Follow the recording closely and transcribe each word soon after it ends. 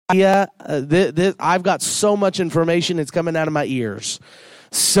I've got so much information, it's coming out of my ears.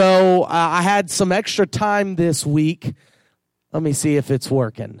 So I had some extra time this week. Let me see if it's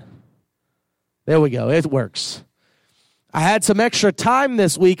working. There we go. It works. I had some extra time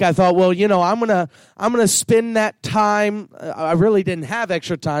this week. I thought, well, I'm gonna spend that time. I really didn't have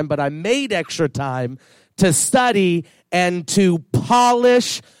extra time, but I made extra time to study and to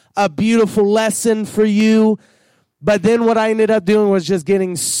polish a beautiful lesson for you. But then what I ended up doing was just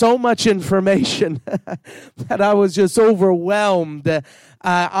getting so much information that I was just overwhelmed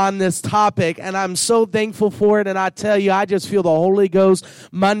on this topic. And I'm so thankful for it. And I tell you, I just feel the Holy Ghost.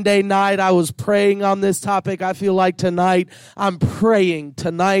 Monday night, I was praying on this topic. I feel like tonight, I'm praying.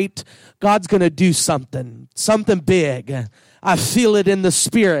 Tonight, God's going to do something big. I feel it in the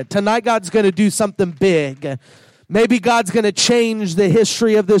spirit. Tonight, God's going to do something big. Maybe God's going to change the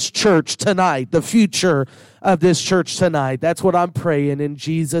history of this church tonight, the future of this church tonight. That's what I'm praying in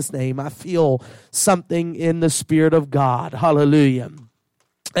Jesus' name. I feel something in the Spirit of God. Hallelujah.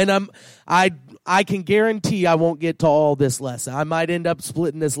 And I can guarantee I won't get to all this lesson. I might end up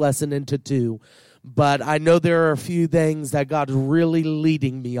splitting this lesson into two. But I know there are a few things that God's really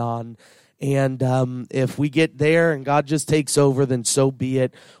leading me on. And if we get there and God just takes over, then so be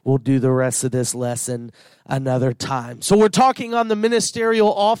it. We'll do the rest of this lesson another time. So we're talking on the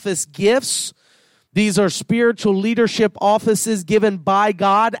ministerial office gifts. These are spiritual leadership offices given by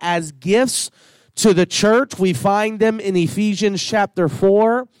God as gifts to the church. We find them in Ephesians chapter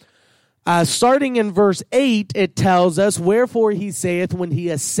 4. Starting in verse 8, it tells us, "Wherefore he saith, when he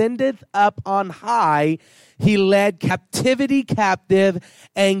ascendeth up on high, he led captivity captive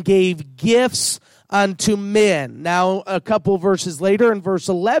and gave gifts unto men." Now, a couple verses later, in verse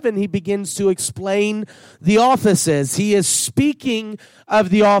 11, he begins to explain the offices. He is speaking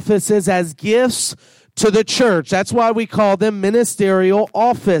of the offices as gifts to the church. That's why we call them ministerial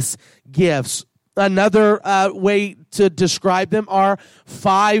office gifts. Another way to describe them are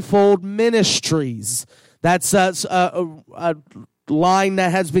fivefold ministries. That's a line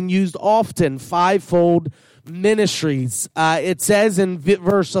that has been used often, fivefold ministries. It says in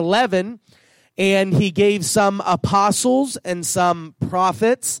verse 11, "And he gave some apostles and some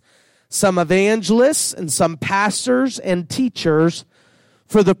prophets, some evangelists and some pastors and teachers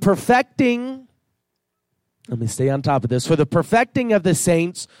for the perfecting," let me stay on top of this, "for the perfecting of the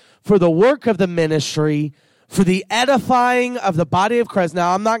saints, for the work of the ministry, for the edifying of the body of Christ."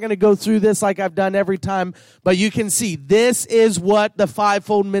 Now, I'm not going to go through this like I've done every time, but you can see this is what the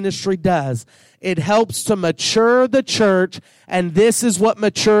fivefold ministry does. It helps to mature the church, and this is what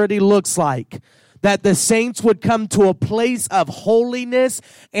maturity looks like. That the saints would come to a place of holiness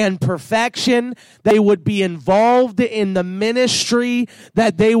and perfection. They would be involved in the ministry,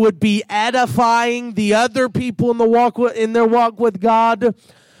 that they would be edifying the other people in their walk with God.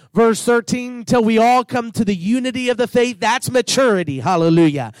 Verse 13, "Till we all come to the unity of the faith." That's maturity.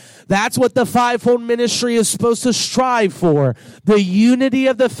 Hallelujah. That's what the fivefold ministry is supposed to strive for. The unity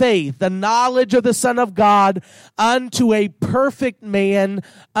of the faith, the knowledge of the Son of God, unto a perfect man,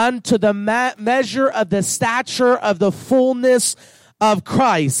 unto the measure of the stature of the fullness of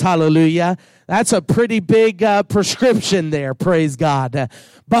Christ. Hallelujah. That's a pretty big prescription there. Praise God.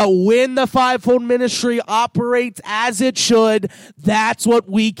 But when the fivefold ministry operates as it should, that's what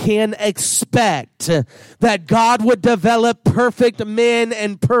we can expect. That God would develop perfect men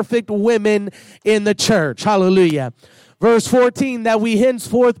and perfect women in the church. Hallelujah. Verse 14, "That we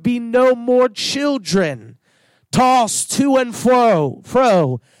henceforth be no more children, tossed to and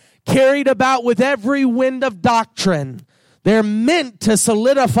fro, carried about with every wind of doctrine." They're meant to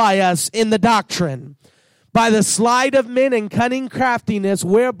solidify us in the doctrine. "By the sleight of men and cunning craftiness,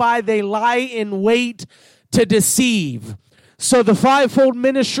 whereby they lie in wait to deceive." So the fivefold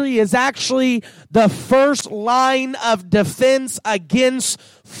ministry is actually the first line of defense against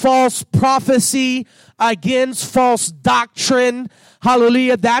false prophecy, against false doctrine.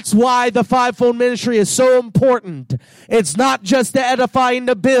 Hallelujah. That's why the fivefold ministry is so important. It's not just to edify and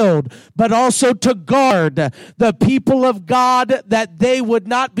to build, but also to guard the people of God, that they would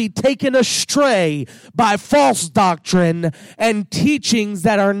not be taken astray by false doctrine and teachings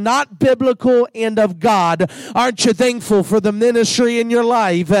that are not biblical and of God. Aren't you thankful for the ministry in your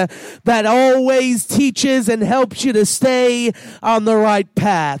life that always teaches and helps you to stay on the right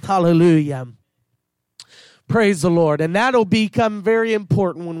path? Hallelujah. Praise the Lord. And that'll become very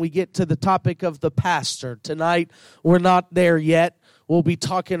important when we get to the topic of the pastor. Tonight, we're not there yet. We'll be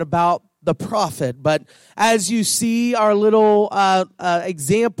talking about the prophet. But as you see our little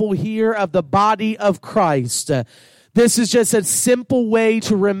example here of the body of Christ, this is just a simple way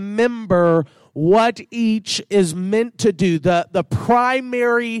to remember what each is meant to do, the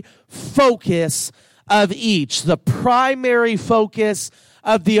primary focus of each, the primary focus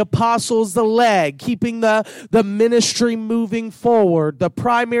of the apostles, the leg, keeping the ministry moving forward. The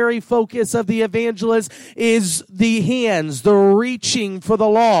primary focus of the evangelist is the hands, the reaching for the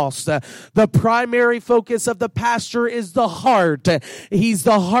lost. The primary focus of the pastor is the heart. He's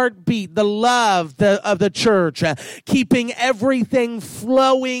the heartbeat, the love of the church, keeping everything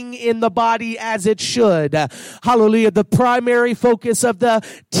flowing in the body as it should. Hallelujah. The primary focus of the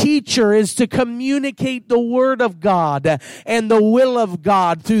teacher is to communicate the word of God and the will of God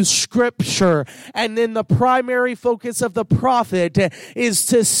through scripture. And then the primary focus of the prophet is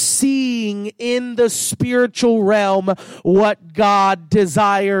to seeing in the spiritual realm what God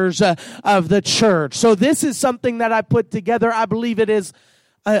desires of the church. So this is something that I put together. I believe it is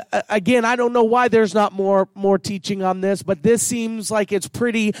again, I don't know why there's not more teaching on this, but this seems like it's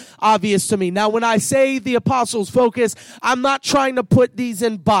pretty obvious to me. Now, when I say the apostles' focus, I'm not trying to put these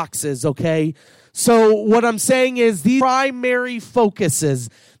in boxes, okay? So what I'm saying is these primary focuses,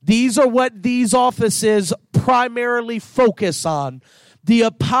 these are what these offices primarily focus on. The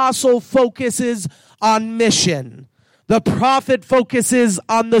apostle focuses on mission. The prophet focuses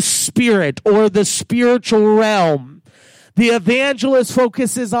on the spirit or the spiritual realm. The evangelist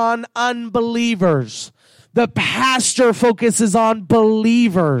focuses on unbelievers. The pastor focuses on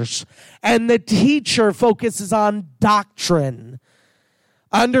believers. And the teacher focuses on doctrine.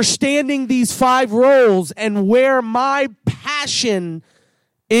 Understanding these 5 roles and where my passion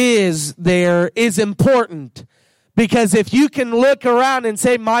is there is important. Because if you can look around and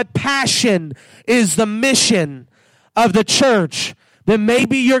say, my passion is the mission of the church, then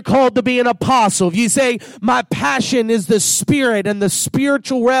maybe you're called to be an apostle. If you say, my passion is the spirit and the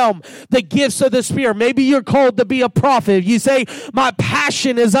spiritual realm, the gifts of the spirit, maybe you're called to be a prophet. If you say, my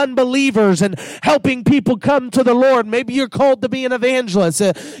passion is unbelievers and helping people come to the Lord, maybe you're called to be an evangelist.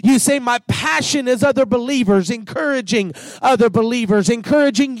 You say, my passion is other believers, encouraging other believers,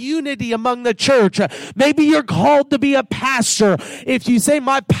 encouraging unity among the church. Maybe you're called to be a pastor. If you say,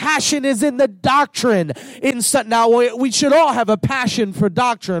 my passion is in the doctrine, now we should all have a passion for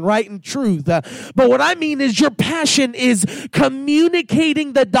doctrine, right, and truth. But what I mean is your passion is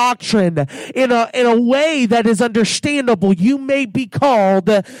communicating the doctrine in a way that is understandable. You may be called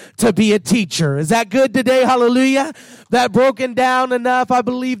to be a teacher. Is that good today? Hallelujah. That broken down enough. I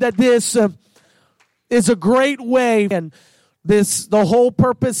believe that this is a great way. And the whole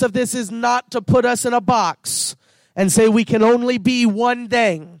purpose of this is not to put us in a box and say we can only be one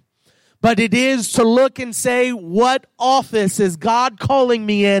thing. But it is to look and say, what office is God calling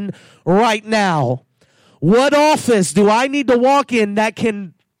me in right now? What office do I need to walk in that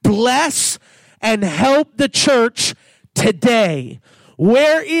can bless and help the church today?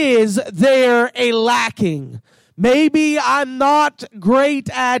 Where is there a lacking? Maybe I'm not great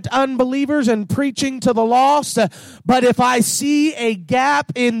at unbelievers and preaching to the lost, but if I see a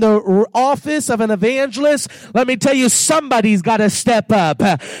gap in the office of an evangelist, let me tell you, somebody's got to step up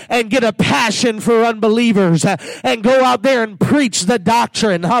and get a passion for unbelievers and go out there and preach the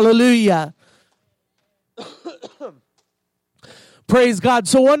doctrine. Hallelujah. Praise God.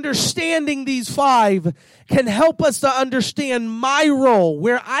 So understanding these 5 can help us to understand my role,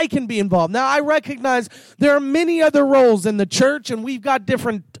 where I can be involved. Now, I recognize there are many other roles in the church, and we've got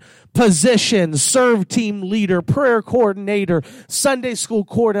different positions: serve team leader, prayer coordinator, Sunday school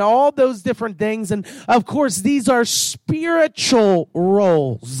coordinator, all those different things. And of course, these are spiritual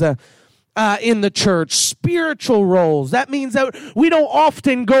roles. In the church, spiritual roles. That means that we don't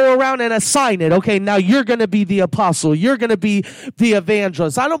often go around and assign it. Okay, now you're going to be the apostle. You're going to be the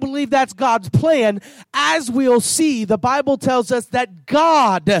evangelist. I don't believe that's God's plan. As we'll see, the Bible tells us that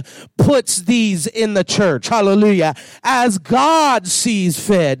God puts these in the church. Hallelujah. As God sees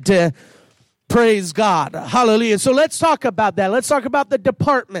fit. Praise God. Hallelujah. So let's talk about that. Let's talk about the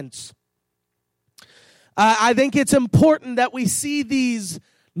departments. I think it's important that we see these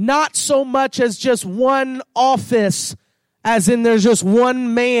not so much as just one office, as in there's just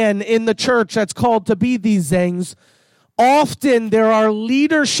one man in the church that's called to be these things. Often there are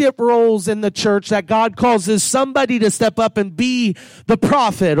leadership roles in the church that God causes somebody to step up and be the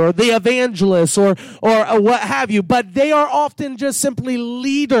prophet or the evangelist or what have you. But they are often just simply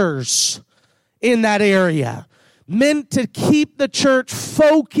leaders in that area, meant to keep the church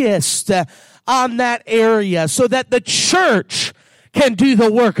focused on that area so that the church can do the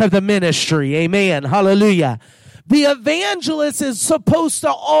work of the ministry. Amen. Hallelujah. The evangelist is supposed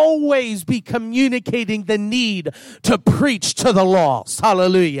to always be communicating the need to preach to the lost.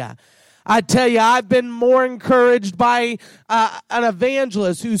 Hallelujah. I tell you, I've been more encouraged by an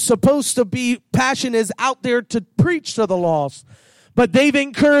evangelist who's supposed to be, passion is out there to preach to the lost. But they've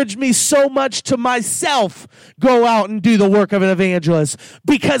encouraged me so much to myself go out and do the work of an evangelist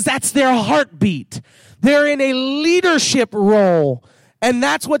because that's their heartbeat. They're in a leadership role. And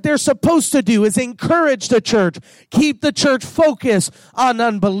that's what they're supposed to do, is encourage the church, keep the church focused on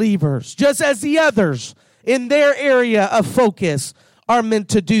unbelievers, just as the others in their area of focus are meant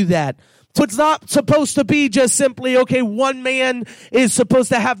to do that. So it's not supposed to be just simply, okay, one man is supposed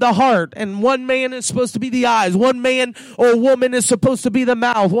to have the heart, and one man is supposed to be the eyes. One man or woman is supposed to be the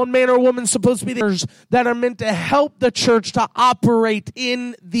mouth. One man or woman is supposed to be the ears that are meant to help the church to operate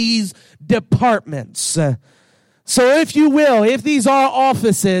in these departments. So if you will, if these are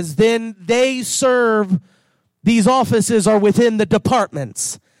offices, then they serve, these offices are within the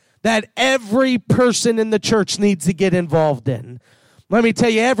departments that every person in the church needs to get involved in. Let me tell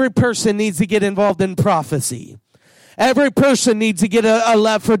you, every person needs to get involved in prophecy. Every person needs to get a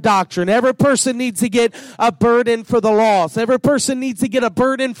love for doctrine. Every person needs to get a burden for the lost. Every person needs to get a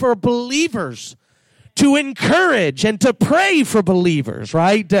burden for believers, to encourage and to pray for believers,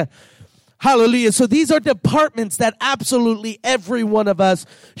 right? Hallelujah. So these are departments that absolutely every one of us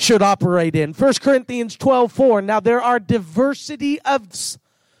should operate in. 1 Corinthians 12:4. Now there are diversity of,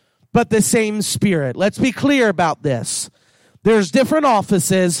 but the same Spirit. Let's be clear about this. There's different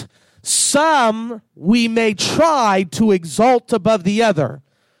offices. Some we may try to exalt above the other.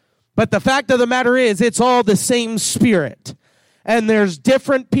 But the fact of the matter is, it's all the same Spirit. And there's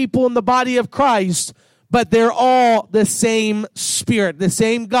different people in the body of Christ, but they're all the same Spirit, the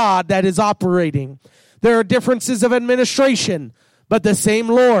same God that is operating. There are differences of administration, but the same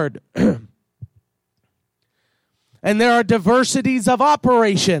Lord. And there are diversities of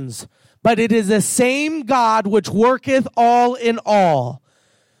operations, but it is the same God which worketh all in all.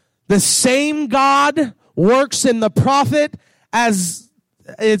 The same God works in the prophet as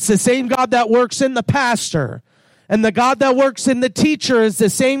it's the same God that works in the pastor. And the God that works in the teacher is the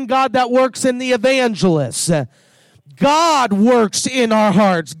same God that works in the evangelist. God works in our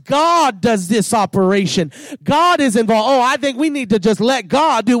hearts. God does this operation. God is involved. Oh, I think we need to just let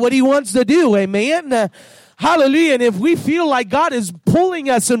God do what he wants to do. Amen. Hallelujah. And if we feel like God is pulling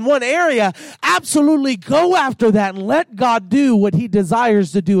us in one area, absolutely go after that and let God do what he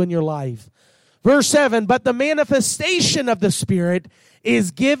desires to do in your life. Verse 7, but the manifestation of the Spirit is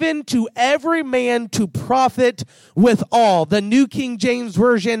given to every man to profit with all. The New King James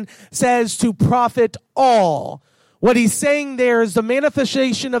Version says to profit all. What he's saying there is the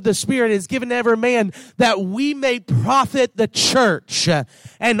manifestation of the Spirit is given to every man that we may profit the church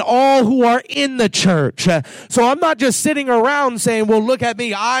and all who are in the church. So I'm not just sitting around saying, well, look at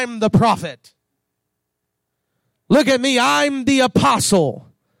me, I'm the prophet. Look at me, I'm the apostle.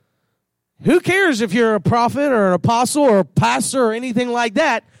 Who cares if you're a prophet or an apostle or a pastor or anything like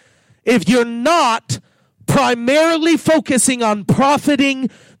that if you're not primarily focusing on profiting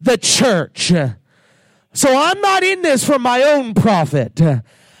the church? So I'm not in this for my own profit.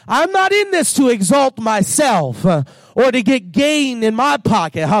 I'm not in this to exalt myself or to get gain in my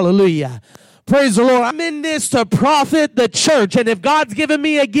pocket. Hallelujah. Praise the Lord. I'm in this to profit the church. And if God's given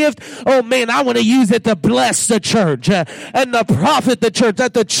me a gift, oh man, I want to use it to bless the church and to profit the church,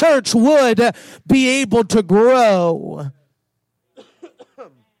 that the church would be able to grow.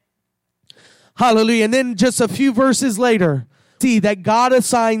 Hallelujah. And then just a few verses later, see that God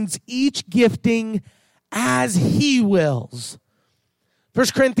assigns each gifting as he wills. 1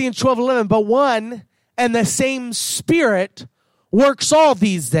 Corinthians 12:11, but one and the same Spirit works all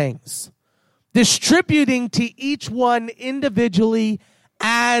these things, distributing to each one individually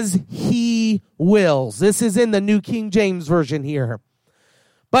as he wills. This is in the New King James Version here.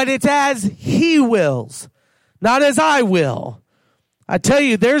 But it's as he wills, not as I will. I tell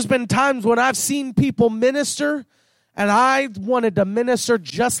you, there's been times when I've seen people minister and I wanted to minister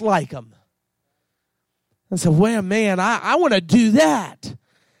just like them. I said, well, man, I want to do that.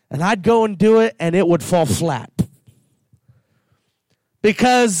 And I'd go and do it, and it would fall flat.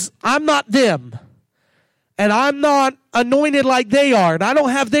 Because I'm not them. And I'm not anointed like they are. And I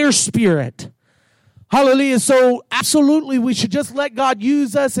don't have their spirit. Hallelujah. So absolutely, we should just let God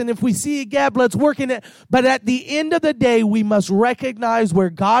use us. And if we see a gap, let's work in it. But at the end of the day, we must recognize where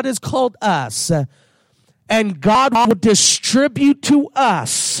God has called us. And God will distribute to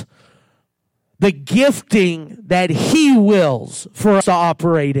us the gifting that he wills for us to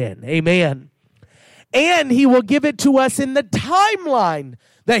operate in. Amen. And he will give it to us in the timeline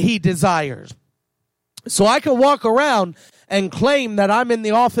that he desires. So I can walk around and claim that I'm in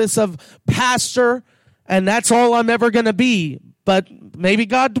the office of pastor and that's all I'm ever going to be. but maybe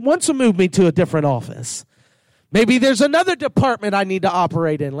God wants to move me to a different office. Maybe there's another department I need to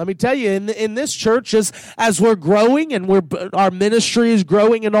operate in. Let me tell you, in this church, as we're growing and our ministry is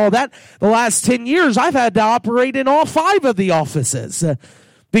growing and all that, the last 10 years, I've had to operate in all 5 of the offices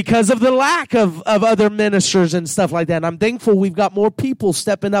because of the lack of other ministers and stuff like that. And I'm thankful we've got more people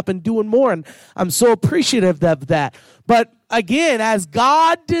stepping up and doing more, and I'm so appreciative of that. But again, as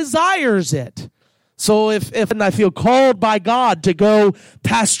God desires it. So if I feel called by God to go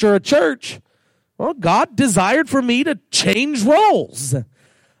pastor a church, well, God desired for me to change roles.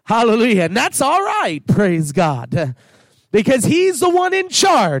 Hallelujah. And that's all right, praise God. Because he's the one in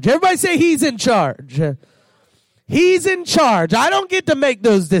charge. Everybody say he's in charge. He's in charge. I don't get to make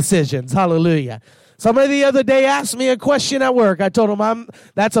those decisions. Hallelujah. Somebody the other day asked me a question at work. I told him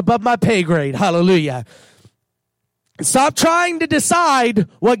that's above my pay grade. Hallelujah. Stop trying to decide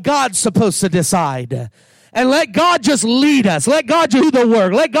what God's supposed to decide. And let God just lead us. Let God do the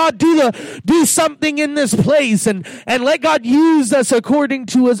work. Let God do something in this place. And let God use us according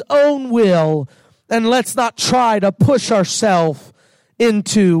to his own will. And let's not try to push ourselves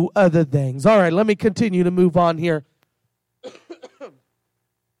into other things. All right, let me continue to move on here.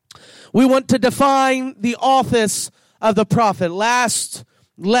 We want to define the office of the prophet. Last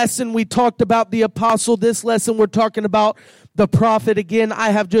lesson we talked about the apostle. This lesson we're talking about the prophet. Again, I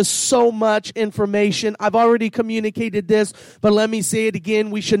have just so much information. I've already communicated this, but let me say it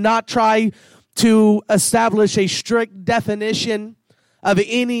again. We should not try to establish a strict definition of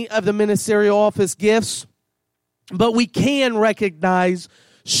any of the ministerial office gifts, but we can recognize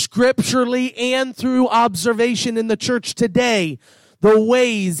scripturally and through observation in the church today the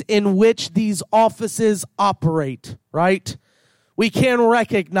ways in which these offices operate, right? We can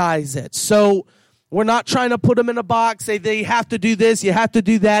recognize it. So we're not trying to put them in a box, say they have to do this, you have to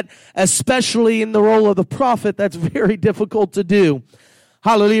do that, especially in the role of the prophet. That's very difficult to do.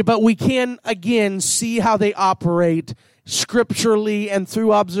 Hallelujah. But we can, again, see how they operate scripturally and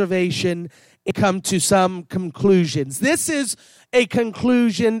through observation and come to some conclusions. This is a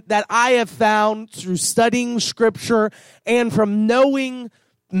conclusion that I have found through studying scripture and from knowing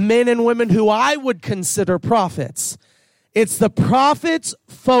men and women who I would consider prophets. It's the prophet's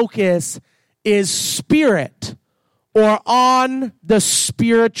focus is spirit or on the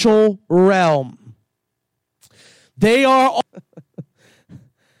spiritual realm. They're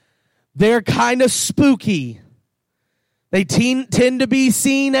kind of spooky. They tend to be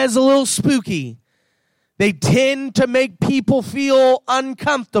seen as a little spooky. They tend to make people feel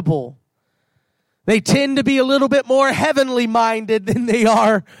uncomfortable. They tend to be a little bit more heavenly minded than they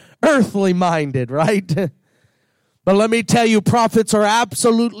are earthly minded, right? But let me tell you, prophets are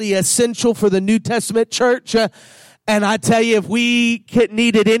absolutely essential for the New Testament church. And I tell you, if we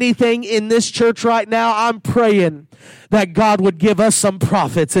needed anything in this church right now, I'm praying that God would give us some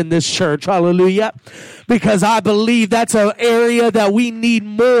prophets in this church. Hallelujah. Because I believe that's an area that we need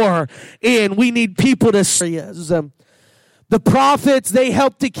more in. We need people to see us. The prophets, they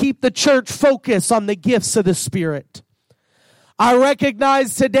help to keep the church focused on the gifts of the Spirit. I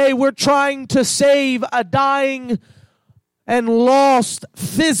recognize today we're trying to save a dying and lost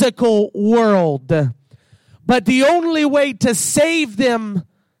physical world. But the only way to save them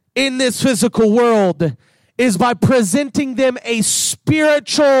in this physical world is by presenting them a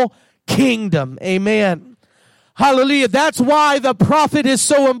spiritual kingdom. Amen. Hallelujah. That's why the prophet is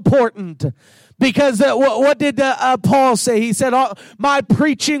so important. Because what did Paul say? He said, my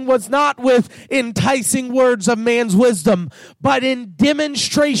preaching was not with enticing words of man's wisdom, but in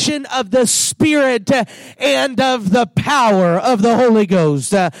demonstration of the Spirit and of the power of the Holy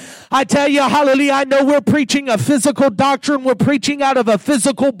Ghost. I tell you, hallelujah, I know we're preaching a physical doctrine. We're preaching out of a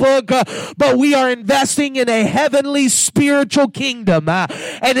physical book, but we are investing in a heavenly spiritual kingdom.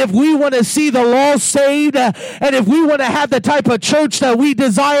 And if we want to see the lost saved, and if we want to have the type of church that we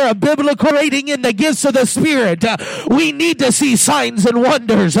desire, a biblical rating in the gifts of the Spirit, we need to see signs and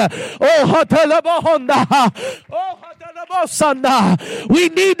wonders. We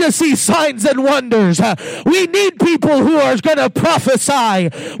need to see signs and wonders. We need people who are going to prophesy.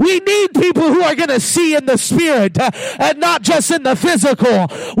 We need people who are going to see in the Spirit and not just in the physical.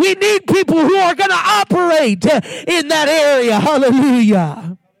 We need people who are going to operate in that area.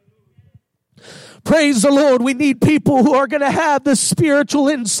 Hallelujah. Praise the Lord. We need people who are going to have the spiritual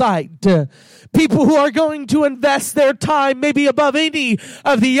insight. People who are going to invest their time maybe above any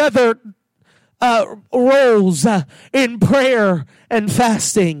of the other roles in prayer and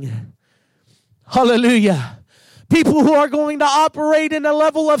fasting. Hallelujah. People who are going to operate in a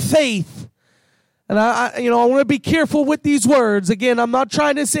level of faith And I want to be careful with these words. Again, I'm not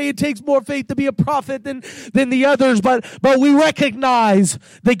trying to say it takes more faith to be a prophet than the others, but we recognize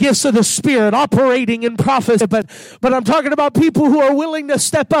the gifts of the Spirit operating in prophecy. But I'm talking about people who are willing to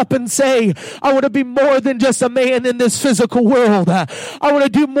step up and say, I want to be more than just a man in this physical world. I want to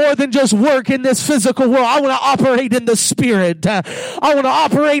do more than just work in this physical world. I want to operate in the Spirit. I want to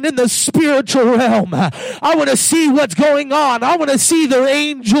operate in the spiritual realm. I want to see what's going on. I want to see the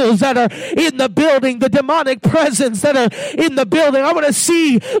angels that are in the building, the demonic presence that are in the building. I want to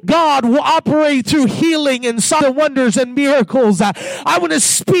see God will operate through healing and signs, wonders, and miracles. I want to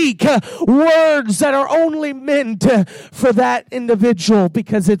speak words that are only meant for that individual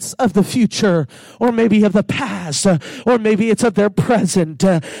because it's of the future, or maybe of the past, or maybe it's of their present.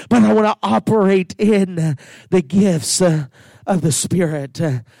 But I want to operate in the gifts of the Spirit.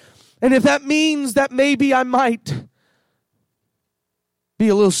 And if that means that maybe I might be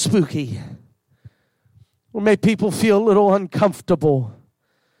a little spooky, or make people feel a little uncomfortable.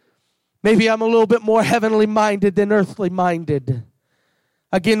 Maybe I'm a little bit more heavenly minded than earthly minded.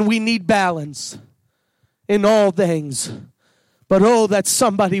 Again, we need balance in all things. But that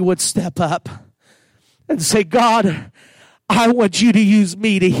somebody would step up and say, God, I want you to use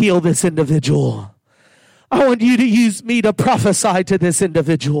me to heal this individual. I want you to use me to prophesy to this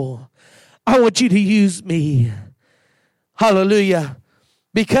individual. I want you to use me. Hallelujah.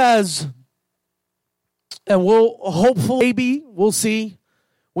 Because, and we'll hopefully, maybe, we'll see.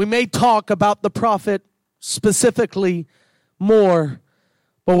 We may talk about the prophet specifically more.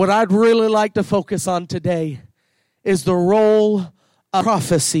 But what I'd really like to focus on today is the role of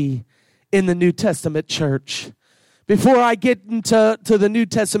prophecy in the New Testament church. Before I get into the New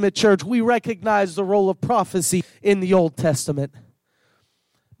Testament church, we recognize the role of prophecy in the Old Testament.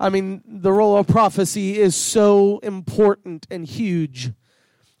 I mean, the role of prophecy is so important and huge.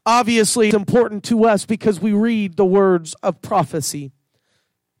 Obviously, it's important to us because we read the words of prophecy.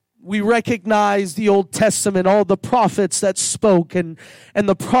 We recognize the Old Testament, all the prophets that spoke and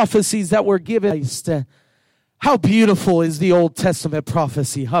the prophecies that were given. How beautiful is the Old Testament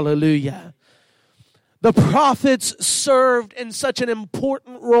prophecy. Hallelujah. The prophets served in such an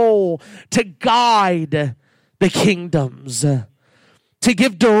important role to guide the kingdoms, to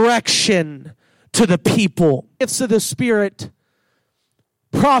give direction to the people. Gifts of the Spirit.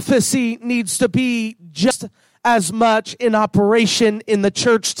 Prophecy needs to be just as much in operation in the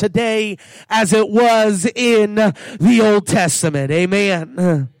church today as it was in the Old Testament.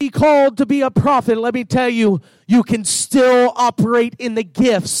 Amen. Be called to be a prophet. Let me tell you, you can still operate in the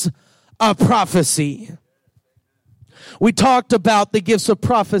gifts of prophecy. We talked about the gifts of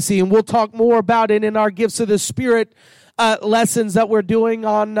prophecy, and we'll talk more about it in our gifts of the Spirit lessons that we're doing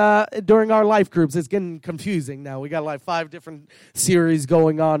on during our life groups. It's getting confusing now. We got like 5 different series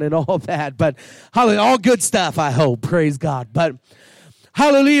going on and all that, but hallelujah, all good stuff, I hope. Praise God. But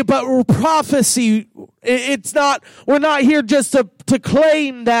hallelujah, but prophecy, it's not, we're not here just to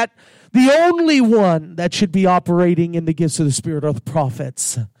claim that the only one that should be operating in the gifts of the Spirit are the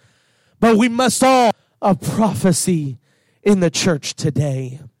prophets. But we must all have prophecy in the church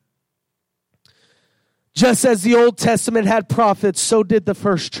today. Just as the Old Testament had prophets, so did the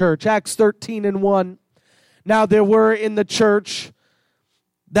first church. Acts 13:1. Now there were in the church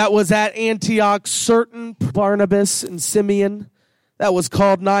that was at Antioch certain Barnabas and Simeon, that was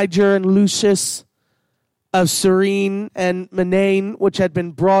called Niger and Lucius of Cyrene and Manaen, which had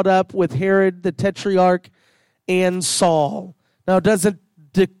been brought up with Herod the Tetrarch and Saul. Now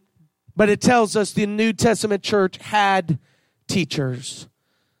but it tells us the New Testament church had teachers.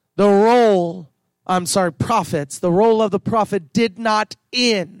 Prophets. The role of the prophet did not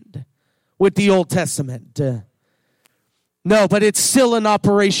end with the Old Testament. No, but it's still in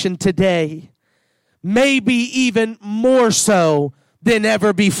operation today. Maybe even more so than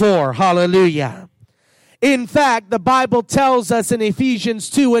ever before. Hallelujah. In fact, the Bible tells us in Ephesians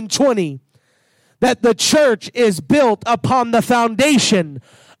 2:20 that the church is built upon the foundation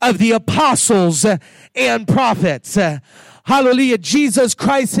of the apostles and prophets. Hallelujah. Jesus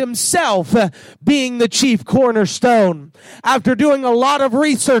Christ himself being the chief cornerstone. After doing a lot of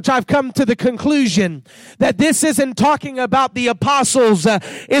research, I've come to the conclusion that this isn't talking about the apostles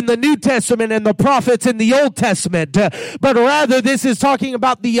in the New Testament and the prophets in the Old Testament, but rather this is talking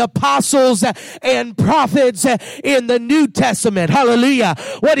about the apostles and prophets in the New Testament. Hallelujah.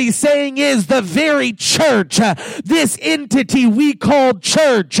 What he's saying is the very church, this entity we call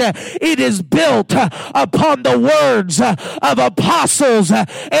church, it is built upon the words of apostles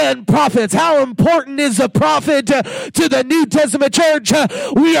and prophets. How important is a prophet to the New Testament church?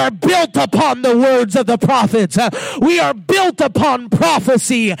 We are built upon the words of the prophets. We are built upon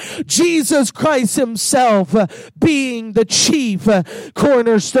prophecy. Jesus Christ himself being the chief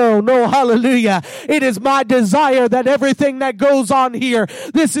cornerstone. Oh, hallelujah. It is my desire that everything that goes on here,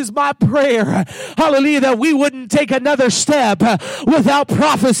 this is my prayer, hallelujah, that we wouldn't take another step without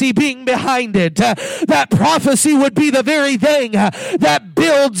prophecy being behind it. That prophecy would be the very thing that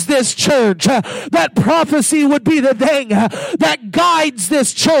builds this church. That prophecy would be the thing that guides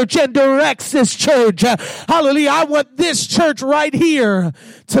this church and directs this church. Hallelujah. I want this church right here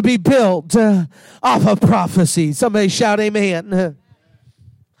to be built off of prophecy. Somebody shout amen.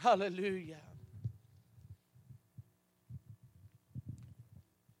 Hallelujah.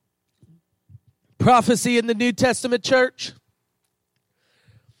 Prophecy in the New Testament church.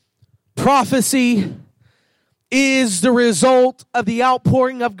 Prophecy is the result of the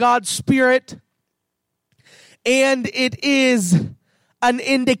outpouring of God's Spirit, and it is an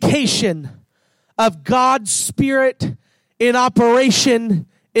indication of God's Spirit in operation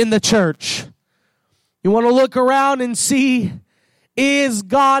in the church. You want to look around and see, is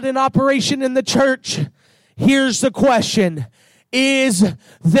God in operation in the church? Here's the question. Is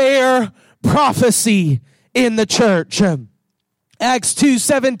there prophecy in the church? Acts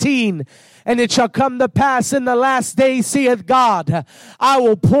 2:17. And it shall come to pass in the last day, saith God, I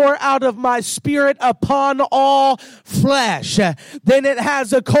will pour out of my Spirit upon all flesh. Then it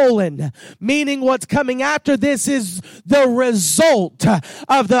has a colon, meaning what's coming after this is the result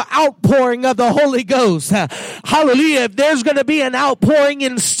of the outpouring of the Holy Ghost. Hallelujah. If there's going to be an outpouring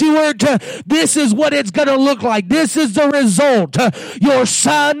in Stewart, this is what it's going to look like. This is the result. Your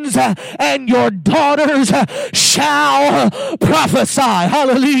sons and your daughters shall prophesy.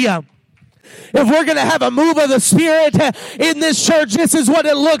 Hallelujah. If we're going to have a move of the Spirit in this church, this is what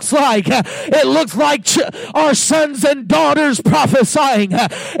it looks like. It looks like our sons and daughters prophesying.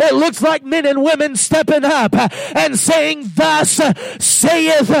 It looks like men and women stepping up and saying, thus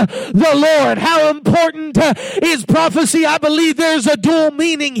saith the Lord. How important is prophecy? I believe there's a dual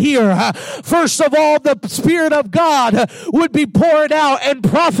meaning here. First of all, the Spirit of God would be poured out and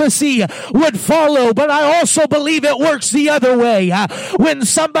prophecy would follow. But I also believe it works the other way. When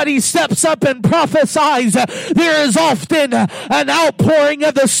somebody steps up and prophesies, there is often an outpouring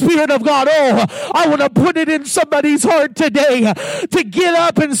of the Spirit of God. Oh, I want to put it in somebody's heart today to get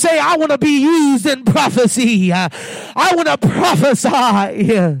up and say, I want to be used in prophecy. I want to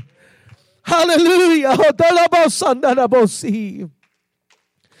prophesy. Hallelujah.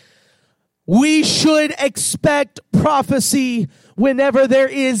 We should expect prophecy whenever there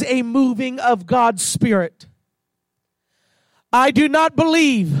is a moving of God's Spirit. I do not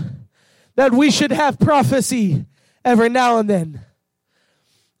believe that we should have prophecy every now and then.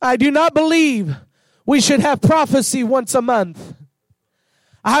 I do not believe we should have prophecy once a month.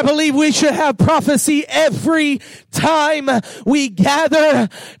 I believe we should have prophecy every time we gather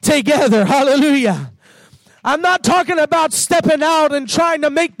together. Hallelujah. I'm not talking about stepping out and trying to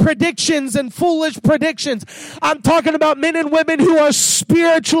make predictions and foolish predictions. I'm talking about men and women who are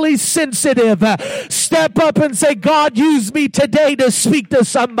spiritually sensitive. Step up and say, God, use me today to speak to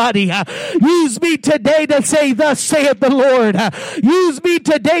somebody. Use me today to say, thus saith the Lord. Use me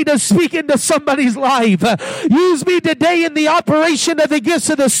today to speak into somebody's life. Use me today in the operation of the gifts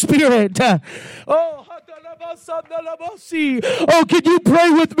of the Spirit. Oh, can you pray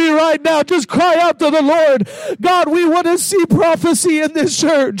with me right now? Just cry out to the Lord. God, we want to see prophecy in this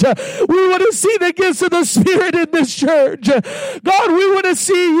church. We want to see the gifts of the Spirit in this church. God, we want to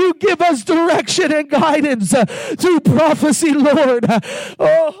see you give us direction and guidance through prophecy, Lord.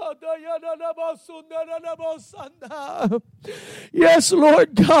 Oh, yes,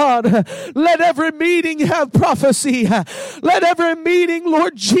 Lord God. Let every meeting have prophecy. Let every meeting,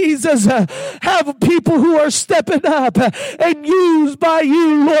 Lord Jesus, have people who are stepping up and used by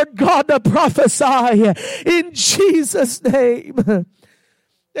you, Lord God, to prophesy in Jesus' name.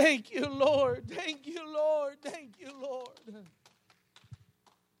 Thank you, Lord. Thank you, Lord. Thank you, Lord.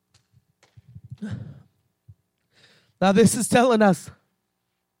 Now this is telling us,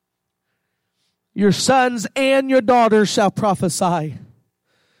 your sons and your daughters shall prophesy.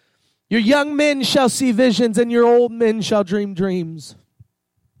 Your young men shall see visions, and your old men shall dream dreams.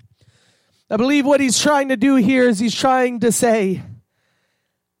 I believe what he's trying to do here is he's trying to say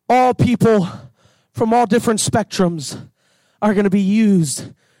all people from all different spectrums are going to be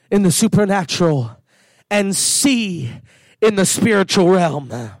used in the supernatural and see in the spiritual realm.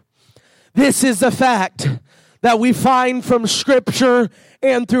 This is a fact that we find from Scripture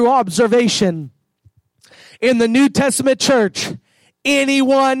and through observation. In the New Testament church,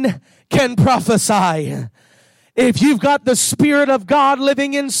 anyone can prophesy. If you've got the Spirit of God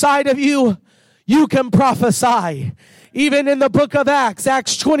living inside of you, you can prophesy. Even in the book of Acts,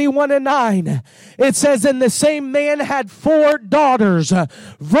 Acts 21:9, it says, and the same man had 4 daughters,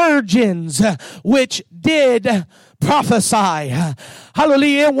 virgins, which did prophesy.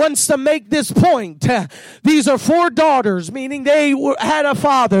 Hallelujah. It wants to make this point. These are 4 daughters, meaning they had a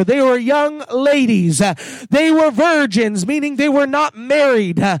father. They were young ladies. They were virgins, meaning they were not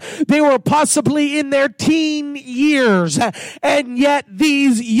married. They were possibly in their teen years. And yet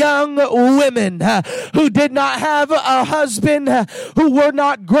these young women who did not have a husband, who were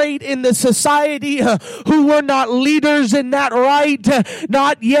not great in the society, who were not leaders in that right,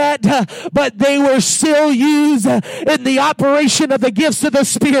 not yet, but they were still used in the operation of the gifts of the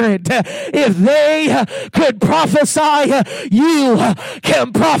Spirit. If they could prophesy, you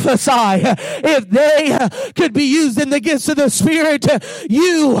can prophesy. If they could be used in the gifts of the Spirit,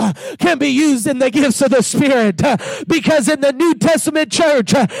 you can be used in the gifts of the Spirit. Because in the New Testament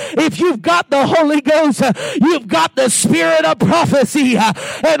church, if you've got the Holy Ghost, you've got the Spirit of prophecy,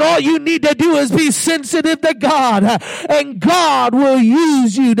 and all you need to do is be sensitive to God, and God will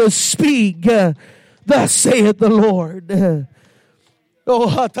use you to speak. Thus saith the Lord.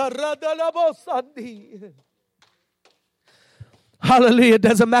 Hallelujah. It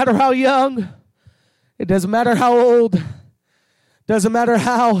doesn't matter how young. It doesn't matter how old. It doesn't matter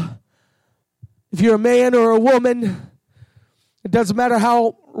if you're a man or a woman. It doesn't matter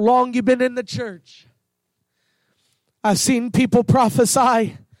how long you've been in the church. I've seen people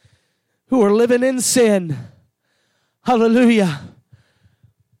prophesy who are living in sin. Hallelujah.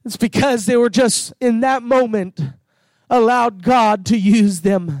 It's because they were just in that moment allowed God to use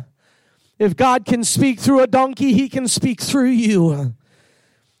them. If God can speak through a donkey, He can speak through you.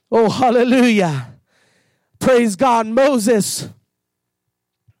 Oh, hallelujah. Praise God. Moses,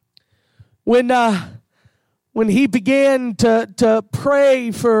 when he began to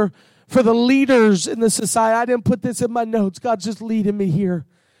pray for the leaders in the society, I didn't put this in my notes. God's just leading me here.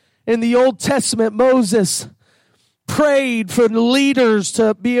 In the Old Testament, Moses prayed for the leaders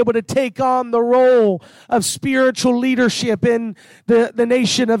to be able to take on the role of spiritual leadership in the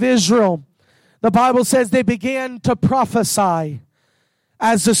nation of Israel. The Bible says they began to prophesy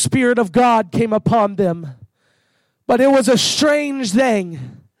as the Spirit of God came upon them. But it was a strange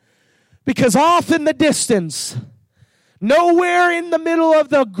thing, because off in the distance, nowhere in the middle of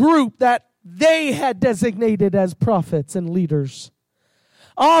the group that they had designated as prophets and leaders,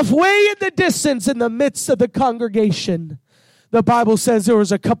 off way in the distance in the midst of the congregation, the Bible says there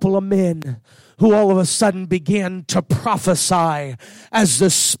was a couple of men who all of a sudden began to prophesy as the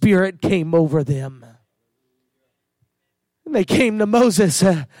Spirit came over them. And they came to Moses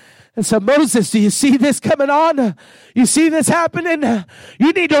and said, Moses, do you see this coming on? You see this happening?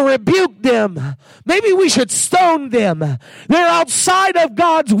 You need to rebuke them. Maybe we should stone them. They're outside of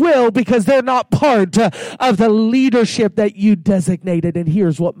God's will because they're not part of the leadership that you designated. And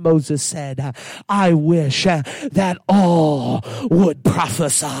here's what Moses said. I wish that all would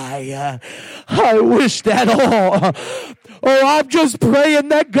prophesy. I wish that all. Oh, I'm just praying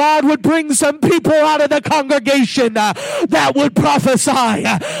that God would bring some people out of the congregation that would prophesy.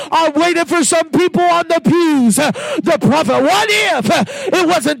 I'm waiting for some people on the pews to prophet. What if it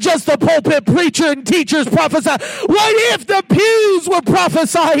wasn't just the pulpit preacher and teachers prophesying? What if the pews were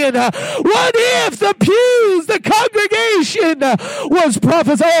prophesying? What if the pews, the congregation was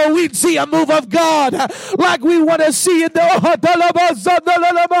prophesying? Oh, we'd see a move of God like we want to see in the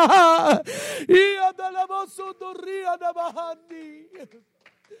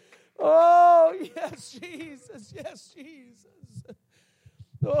oh, yes, Jesus. Yes, Jesus.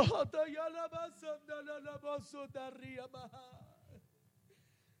 Oh,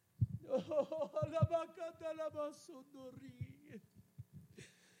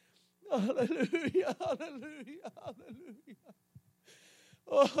 hallelujah, hallelujah, hallelujah.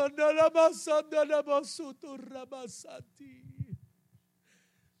 Oh,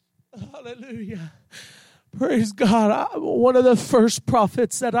 hallelujah. Praise God. One of the first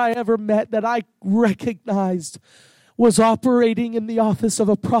prophets that I ever met that I recognized was operating in the office of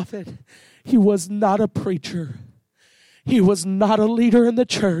a prophet. He was not a preacher. He was not a leader in the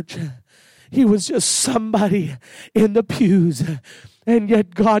church. He was just somebody in the pews. And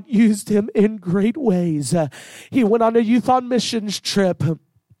yet God used him in great ways. He went on a youth on missions trip.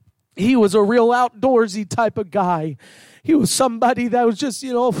 He was a real outdoorsy type of guy. He was somebody that was just,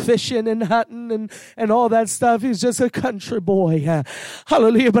 fishing and hunting and all that stuff. He was just a country boy.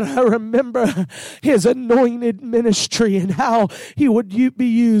 Hallelujah. But I remember his anointed ministry and how he would be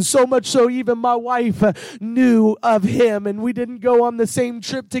used. So much so even my wife knew of him, and we didn't go on the same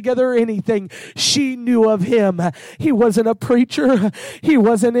trip together or anything. She knew of him. He wasn't a preacher. He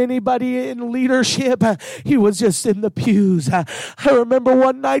wasn't anybody in leadership. He was just in the pews. I remember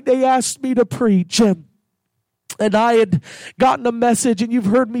one night they asked me to preach, and I had gotten a message, and you've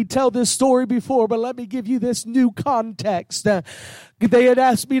heard me tell this story before, but let me give you this new context. They had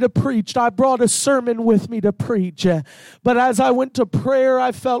asked me to preach. I brought a sermon with me to preach. But as I went to prayer,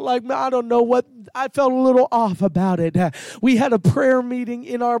 I felt like, I felt a little off about it. We had a prayer meeting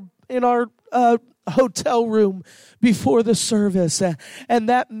in our hotel room before the service, and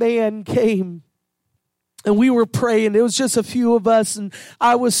that man came. And we were praying. It was just a few of us, and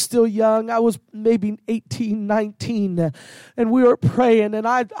I was still young. I was maybe 18, 19, and we were praying. And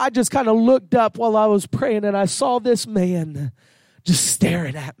I just kind of looked up while I was praying, and I saw this man just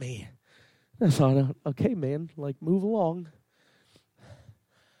staring at me. I thought, okay, man, move along.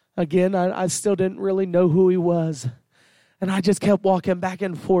 Again, I still didn't really know who he was. And I just kept walking back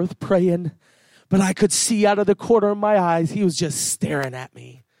and forth praying. But I could see out of the corner of my eyes, he was just staring at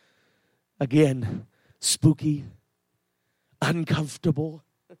me. Again, spooky, uncomfortable.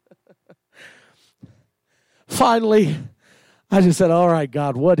 Finally, I just said, all right,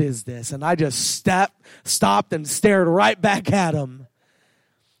 God, what is this? And I just stopped and stared right back at him.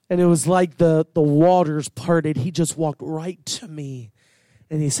 And it was like the waters parted. He just walked right to me.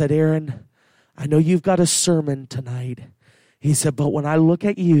 And he said, Aaron, I know you've got a sermon tonight. He said, but when I look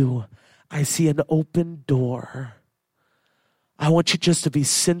at you, I see an open door. I want you just to be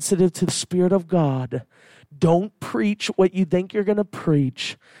sensitive to the Spirit of God. Don't preach what you think you're going to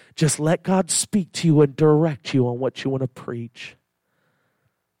preach. Just let God speak to you and direct you on what you want to preach.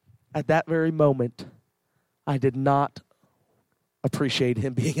 At that very moment, I did not appreciate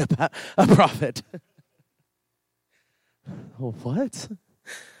him being a prophet. What?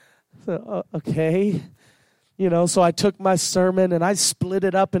 Okay. So I took my sermon and I split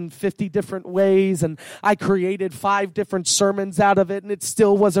it up in 50 different ways, and I created 5 different sermons out of it, and it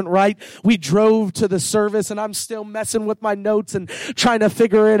still wasn't right. We drove to the service, and I'm still messing with my notes and trying to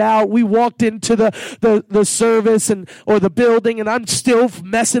figure it out. We walked into the service or the building, and I'm still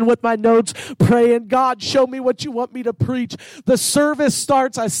messing with my notes, praying, God, show me what you want me to preach. The service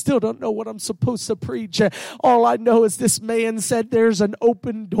starts. I still don't know what I'm supposed to preach. All I know is this man said there's an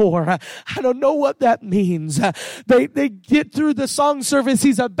open door. I don't know what that means. They get through the song service.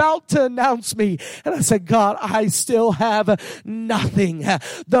 He's about to announce me. And I said, God, I still have nothing.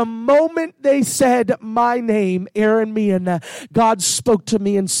 The moment they said my name, Aaron Meehan, God spoke to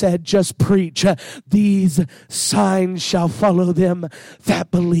me and said, just preach. These signs shall follow them that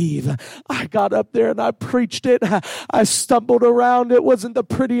believe. I got up there and I preached it. I stumbled around. It wasn't the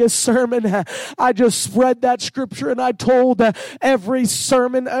prettiest sermon. I just read that scripture and I told every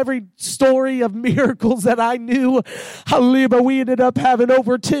sermon, every story of miracles that I knew. Hallelujah. But we ended up having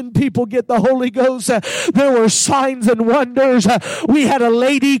over 10 people get the Holy Ghost. There were signs and wonders. We had a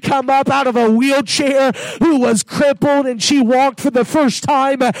lady come up out of a wheelchair who was crippled, and she walked for the first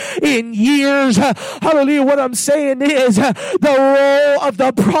time in years. Hallelujah. What I'm saying is the role of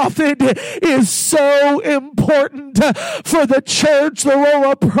the prophet is so important for the church. The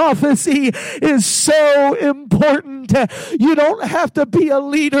role of prophecy is so important. You don't have to be a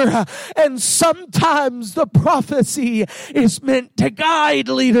leader, and sometimes the prophecy is meant to guide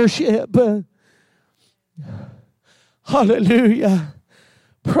leadership. Hallelujah.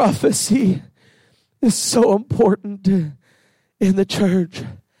 Prophecy is so important in the church,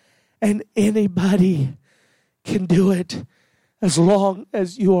 and anybody can do it as long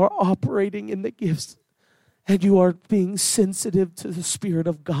as you are operating in the gifts and you are being sensitive to the Spirit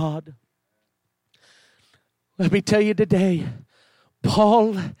of God. Let me tell you today,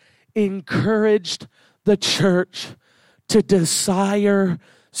 Paul encouraged the church to desire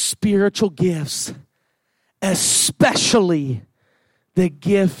spiritual gifts, especially the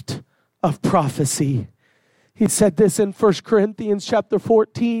gift of prophecy. He said this in 1 Corinthians chapter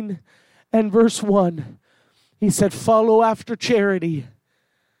 14 and verse 1. He said, follow after charity,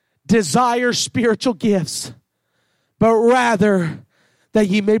 desire spiritual gifts, but rather that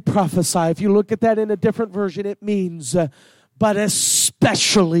ye may prophesy. If you look at that in a different version, it means, but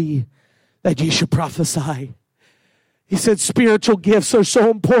especially that ye should prophesy. He said spiritual gifts are so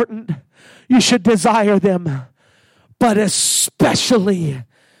important. You should desire them, but especially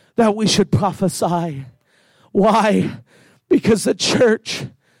that we should prophesy. Why? Because the church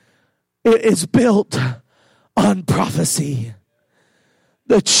is built on prophecy.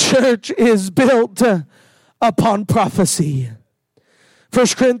 The church is built upon prophecy. 1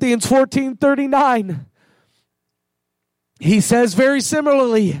 Corinthians 14:39. He says very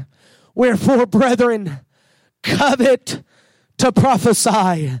similarly, wherefore, brethren, covet to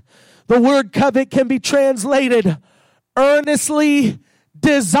prophesy. The word covet can be translated earnestly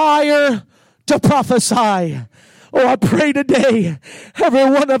desire to prophesy. Oh, I pray today every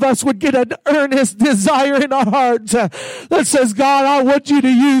one of us would get an earnest desire in our hearts that says, God, I want you to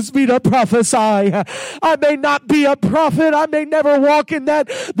use me to prophesy. I may not be a prophet. I may never walk in that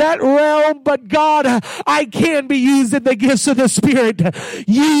realm, but God, I can be used in the gifts of the Spirit.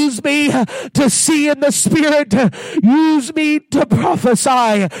 Use me to see in the Spirit. Use me to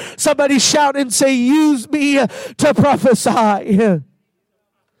prophesy. Somebody shout and say, use me to prophesy.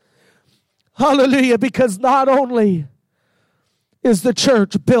 Hallelujah, because not only is the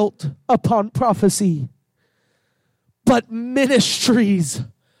church built upon prophecy, but ministries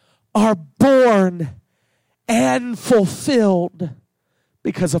are born and fulfilled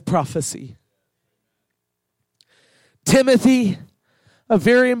because of prophecy. Timothy, a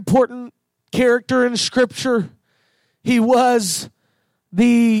very important character in Scripture, he was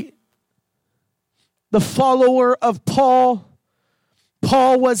the follower of Paul.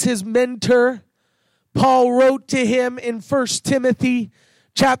 Paul was his mentor. Paul wrote to him in 1 Timothy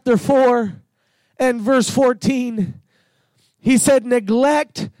chapter 4 and verse 14. He said,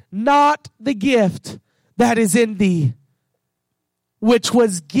 neglect not the gift that is in thee, which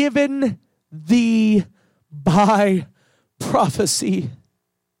was given thee by prophecy.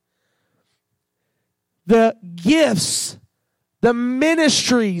 The gifts, the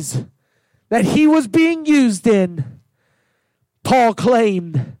ministries that he was being used in, Paul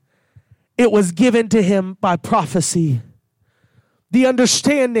claimed it was given to him by prophecy. The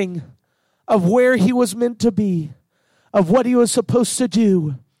understanding of where he was meant to be, of what he was supposed to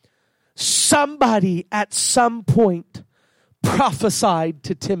do. Somebody at some point prophesied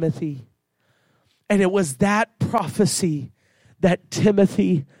to Timothy. And it was that prophecy that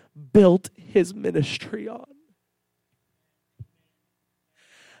Timothy built his ministry on.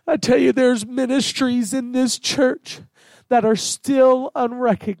 I tell you, there's ministries in this church that are still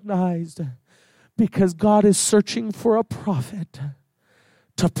unrecognized because God is searching for a prophet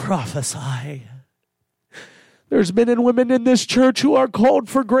to prophesy. There's men and women in this church who are called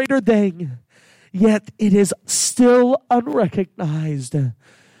for greater thing, yet it is still unrecognized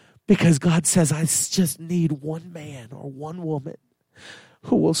because God says, I just need one man or one woman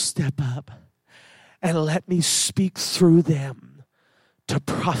who will step up and let me speak through them to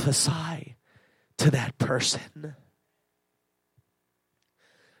prophesy to that person.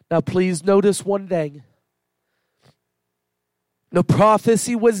 Now, please notice one thing. The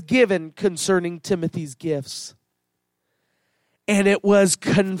prophecy was given concerning Timothy's gifts, and it was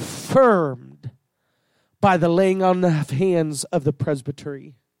confirmed by the laying on of hands of the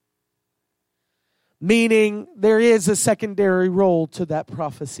presbytery. Meaning, there is a secondary role to that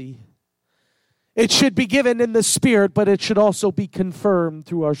prophecy. It should be given in the Spirit, but it should also be confirmed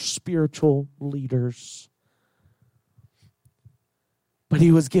through our spiritual leaders. But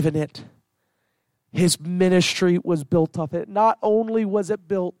he was given it. His ministry was built off it. Not only was it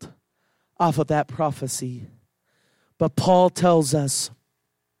built off of that prophecy, but Paul tells us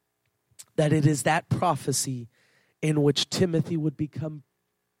that it is that prophecy in which Timothy would become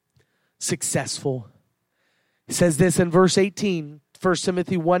successful. He says this in verse 18, 1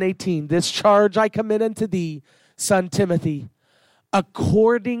 Timothy 1:18, this charge I commit unto thee, son Timothy,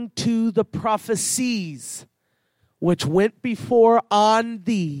 according to the prophecies which went before on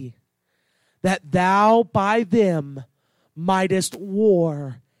thee, that thou by them mightest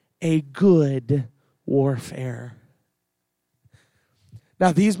war a good warfare.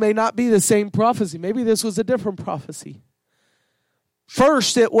 Now, these may not be the same prophecy. Maybe this was a different prophecy.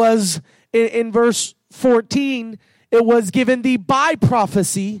 First, it was in verse 14, it was given thee by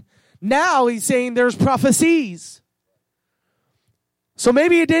prophecy. Now he's saying there's prophecies. So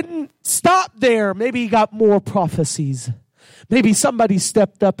maybe it didn't stop there. Maybe he got more prophecies. Maybe somebody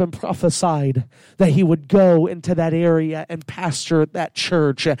stepped up and prophesied that he would go into that area and pastor that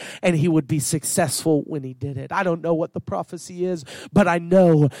church and he would be successful when he did it. I don't know what the prophecy is, but I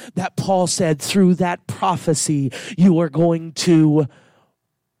know that Paul said through that prophecy, you are going to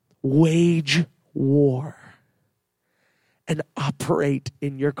wage war and operate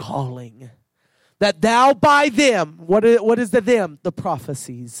in your calling. That thou by them, what is the them? The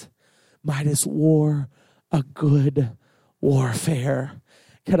prophecies, mightest war a good warfare.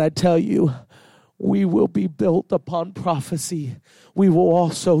 Can I tell you, we will be built upon prophecy. We will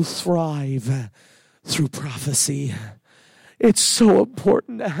also thrive through prophecy. It's so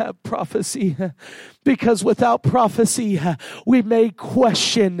important to have prophecy, because without prophecy, we may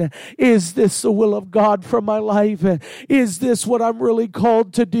question, is this the will of God for my life? Is this what I'm really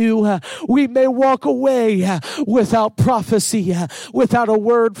called to do? We may walk away without prophecy, without a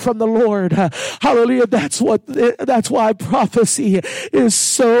word from the Lord. Hallelujah. That's why prophecy is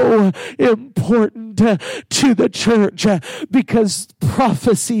so important to the church, because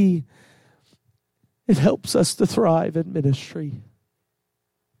prophecy, it helps us to thrive in ministry.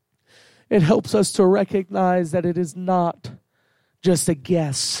 It helps us to recognize that it is not just a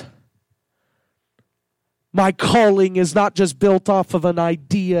guess. My calling is not just built off of an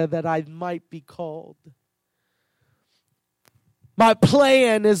idea that I might be called. My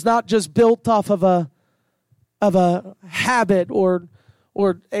plan is not just built off of a habit or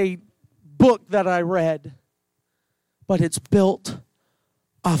a book that I read, but it's built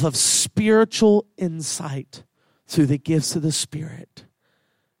off of spiritual insight through the gifts of the Spirit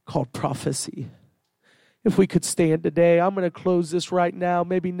called prophecy. If we could stand today, I'm going to close this right now.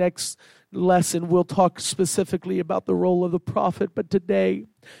 Maybe next lesson we'll talk specifically about the role of the prophet. But today,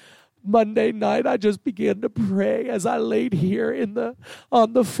 Monday night, I just began to pray as I laid here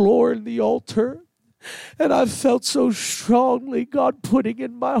on the floor in the altar. And I felt so strongly God putting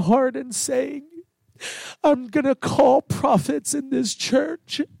in my heart and saying, I'm going to call prophets in this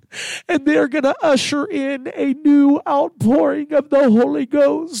church, and they're going to usher in a new outpouring of the Holy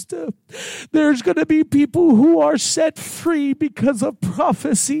Ghost. There's going to be people who are set free because of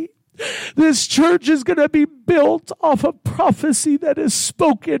prophecy. This church is going to be built off of prophecy that is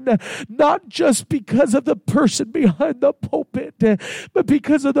spoken, not just because of the person behind the pulpit, but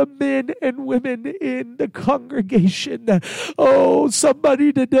because of the men and women in the congregation. Oh,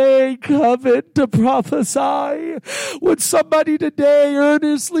 somebody today covet to prophesy. Would somebody today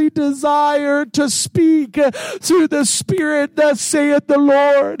earnestly desire to speak through the Spirit, thus saith the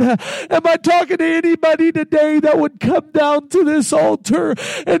Lord? Am I talking to anybody today that would come down to this altar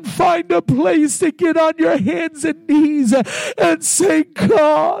and find a place to get on your hands and knees and say,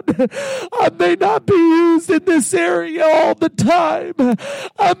 God, I may not be used in this area all the time.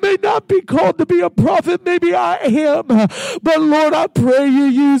 I may not be called to be a prophet. Maybe I am. But Lord, I pray you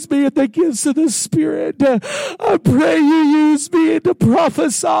use me in the gifts of the Spirit. I pray you use me to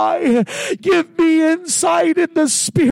prophesy. Give me insight in the Spirit.